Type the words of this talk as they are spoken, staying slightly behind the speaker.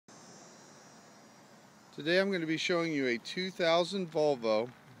Today I'm going to be showing you a 2000 Volvo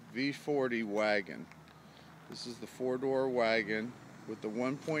V40 wagon. This is the four-door wagon with the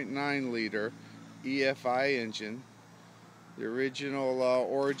 1.9 liter EFI engine. The original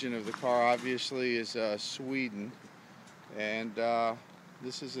origin of the car obviously is Sweden, and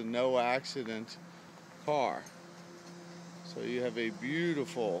this is a no accident car. So you have a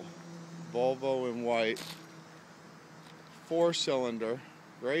beautiful Volvo in white, 4-cylinder,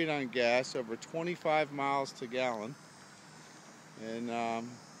 great on gas, over 25 miles to gallon. And when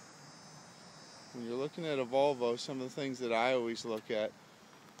you're looking at a Volvo, some of the things that I always look at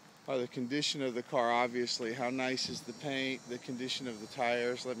are the condition of the car, obviously. How nice is the paint, the condition of the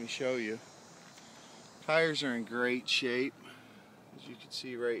tires. Let me show you. Tires are in great shape, as you can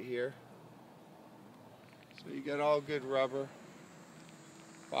see right here. So you got all good rubber.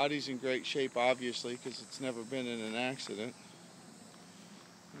 Body's in great shape, obviously, because it's never been in an accident.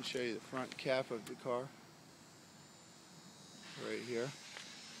 Let me show you the front cap of the car right here.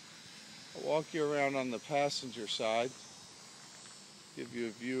 I'll walk you around on the passenger side, give you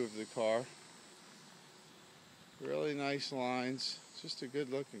a view of the car. Really nice lines, just a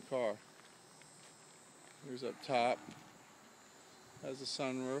good looking car. Here's up top, has a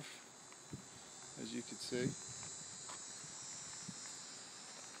sunroof, as you can see.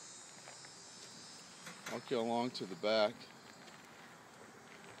 Walk you along to the back.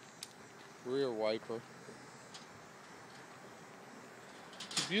 Rear wiper.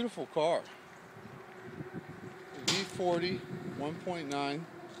 It's a beautiful car. The V40 1.9.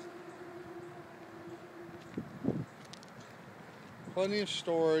 Plenty of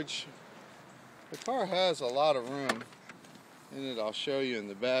storage. The car has a lot of room in it. I'll show you in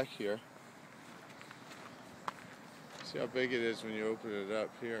the back here. See how big it is when you open it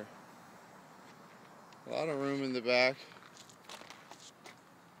up here. A lot of room in the back.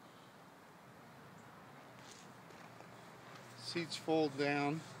 Seats fold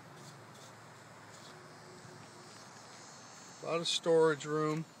down. A lot of storage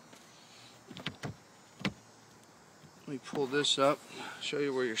room. Let me pull this up, show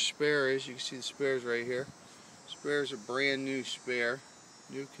you where your spare is. You can see the spares right here. Spare is a brand new spare,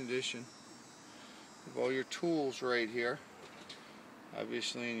 new condition. You have all your tools right here,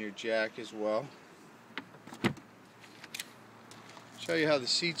 obviously in your jack as well. Show you how the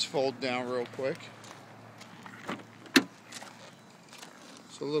seats fold down real quick.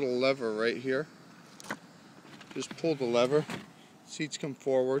 A little lever right here. Just pull the lever, seats come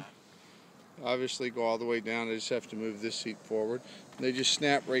forward, obviously go all the way down. I just have to move this seat forward, and they just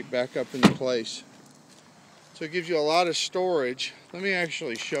snap right back up into place. So it gives you a lot of storage. Let me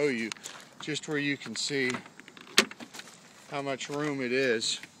actually show you just where you can see how much room it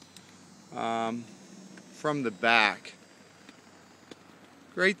is from the back.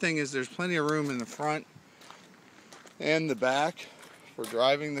 Great thing is there's plenty of room in the front and the back for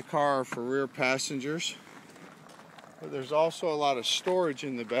driving the car or for rear passengers, but there's also a lot of storage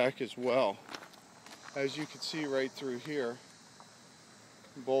in the back as well. As you can see right through here,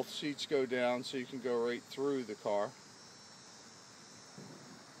 both seats go down so you can go right through the car.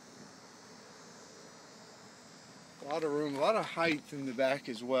 A lot of room, a lot of height in the back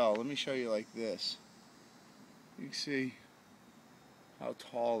as well. Let me show you like this. You can see how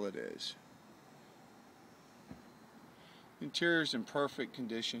tall it is. Interior is in perfect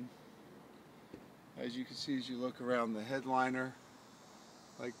condition. As you can see as you look around, the headliner,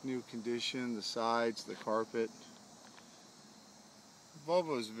 like new condition, the sides, the carpet. The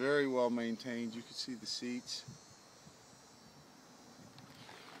Volvo is very well maintained. You can see the seats.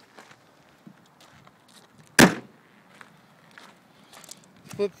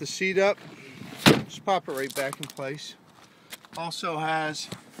 Flip the seat up, just pop it right back in place. Also has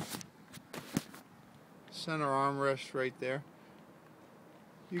center armrest right there.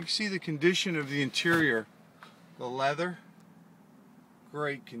 You can see the condition of the interior. The leather,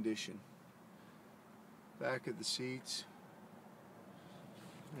 great condition. Back of the seats,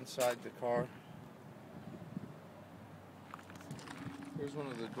 inside the car. Here's one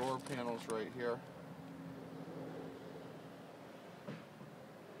of the door panels right here.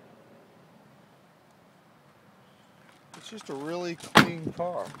 It's just a really clean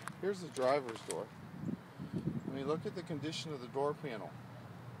car. Here's the driver's door. I mean, look at the condition of the door panel.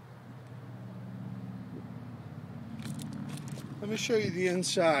 Let me show you the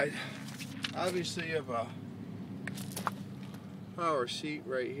inside. Obviously you have a power seat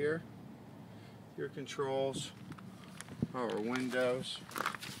right here. Your controls, power windows.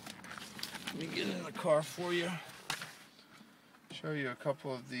 Let me get in the car for you. Show you a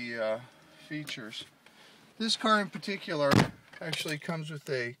couple of the features. This car in particular actually comes with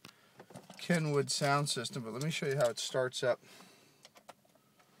a Kenwood sound system, but let me show you how it starts up.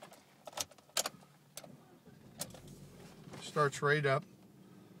 Starts right up.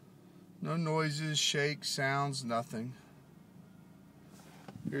 No noises, shakes, sounds, nothing.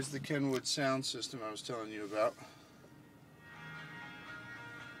 Here's the Kenwood sound system I was telling you about.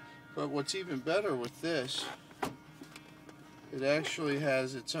 But what's even better with this, it actually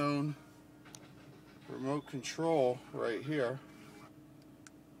has its own remote control right here.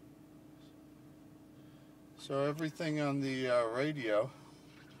 So everything on the radio,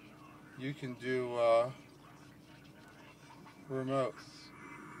 you can do remote.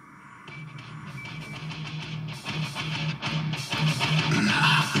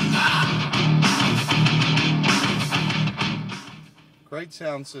 Great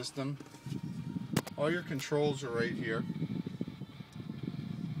sound system. All your controls are right here.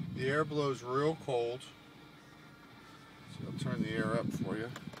 The air blows real cold. So I'll turn the air up for you.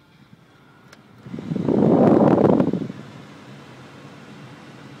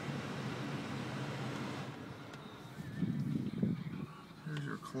 Here's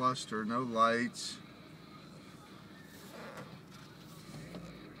your cluster, no lights.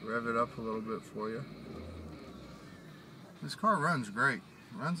 Rev it up a little bit for you. This car runs great.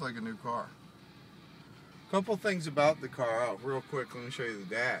 It runs like a new car. Couple things about the car. Oh, real quick, let me show you the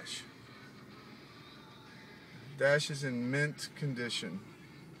dash. Dash is in mint condition.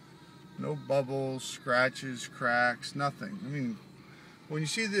 No bubbles, scratches, cracks, nothing. I mean, when you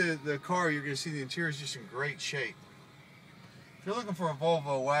see the car, you're going to see the interior is just in great shape. If you're looking for a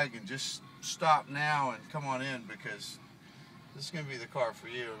Volvo wagon, just stop now and come on in, because this is going to be the car for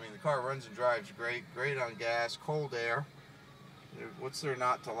you. I mean, the car runs and drives great. Great on gas, cold air. What's there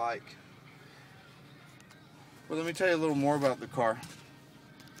not to like? Well, let me tell you a little more about the car.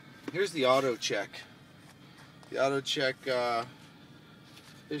 Here's the auto check. The auto check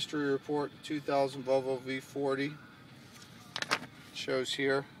history report, 2000 Volvo V40. Shows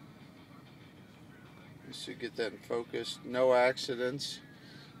here. Let's see, get that in focus. No accidents.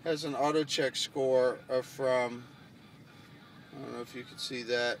 Has an auto check score of from, I don't know if you can see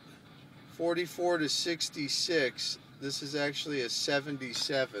that, 44 to 66. This is actually a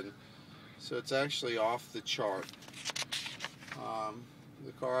 77, so it's actually off the chart.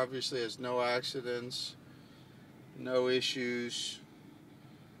 The car obviously has no accidents, no issues,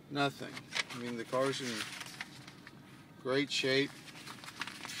 nothing. I mean, the car's in great shape.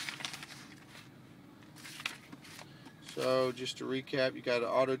 So just to recap, you got an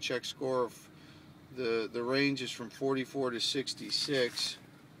auto check score of the range is from 44 to 66,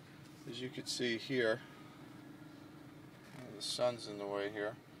 as you can see here. The sun's in the way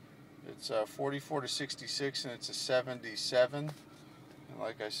here. It's 44 to 66, and it's a 77. And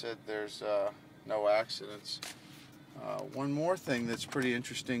like I said, there's no accidents. One more thing that's pretty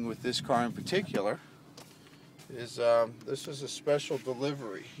interesting with this car in particular is this is a special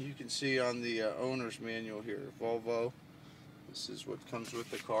delivery. You can see on the owner's manual here, Volvo. This is what comes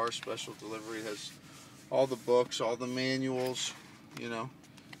with the car. Special delivery. It has all the books, all the manuals, you know,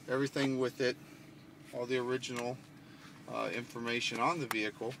 everything with it, all the original information on the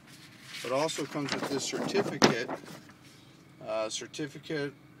vehicle. But also comes with this certificate,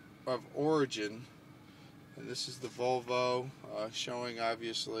 certificate of origin, and this is the Volvo showing,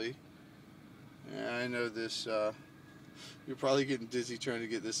 obviously. And I know this, you're probably getting dizzy trying to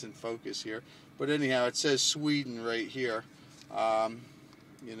get this in focus here, but anyhow, it says Sweden right here.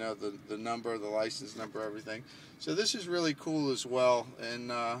 You know, the number, the license number, everything. So this is really cool as well, and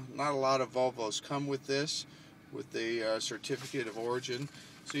not a lot of Volvos come with this, with the certificate of origin.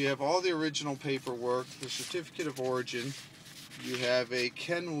 So you have all the original paperwork, the certificate of origin, you have a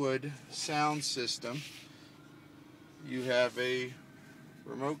Kenwood sound system, you have a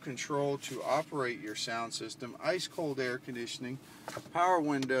remote control to operate your sound system, ice cold air conditioning, power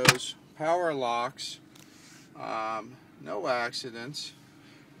windows, power locks, no accidents.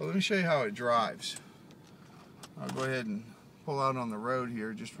 Well, let me show you how it drives. I'll go ahead and pull out on the road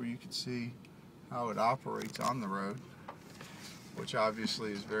here just where you can see how it operates on the road, which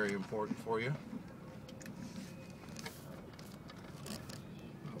obviously is very important for you.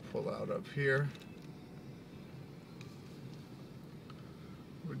 I'll pull out up here.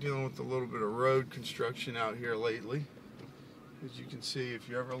 We're dealing with a little bit of road construction out here lately. As you can see, if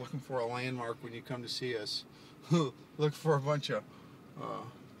you're ever looking for a landmark when you come to see us, look for a bunch of,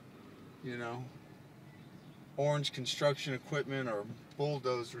 you know, orange construction equipment or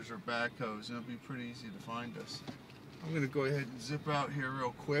bulldozers or backhoes, and it'll be pretty easy to find us. I'm going to go ahead and zip out here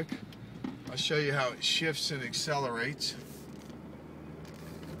real quick. I'll show you how it shifts and accelerates.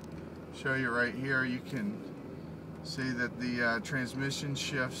 Show you right here, you can see that the transmission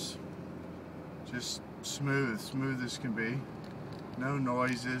shifts Just smooth as can be. No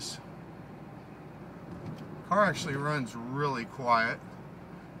noises. Car actually runs really quiet.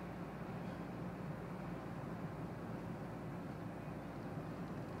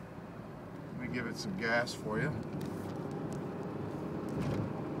 Let me give it some gas for you.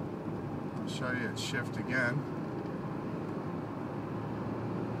 I'll show you it shift again.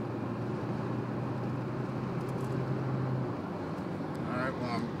 Alright,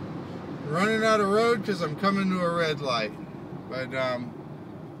 well, I'm running out of road because I'm coming to a red light. But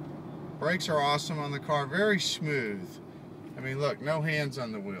brakes are awesome on the car, very smooth. I mean, look, no hands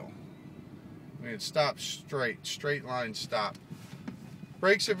on the wheel. I mean, it stops straight line stop.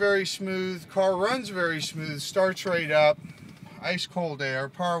 Brakes are very smooth, car runs very smooth, starts right up, ice cold air,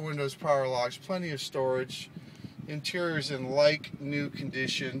 power windows, power locks, plenty of storage. Interior's in like new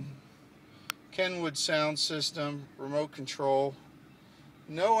condition. Kenwood sound system, remote control,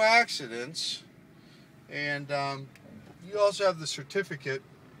 no accidents, and you also have the certificate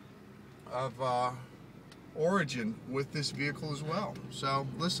of origin with this vehicle as well. So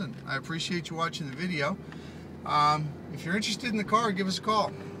listen, I appreciate you watching the video. If you're interested in the car, give us a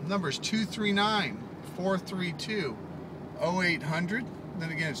call. The number is 239-432-0800. Then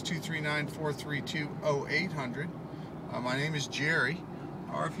again, it's 239-432-0800. My name is Jerry.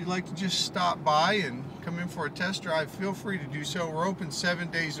 Or if you'd like to just stop by and come in for a test drive, feel free to do so. We're open 7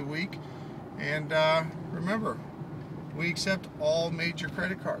 days a week. And remember, we accept all major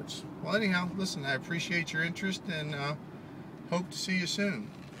credit cards. Well, anyhow, listen, I appreciate your interest and hope to see you soon.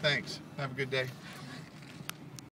 Thanks. Have a good day.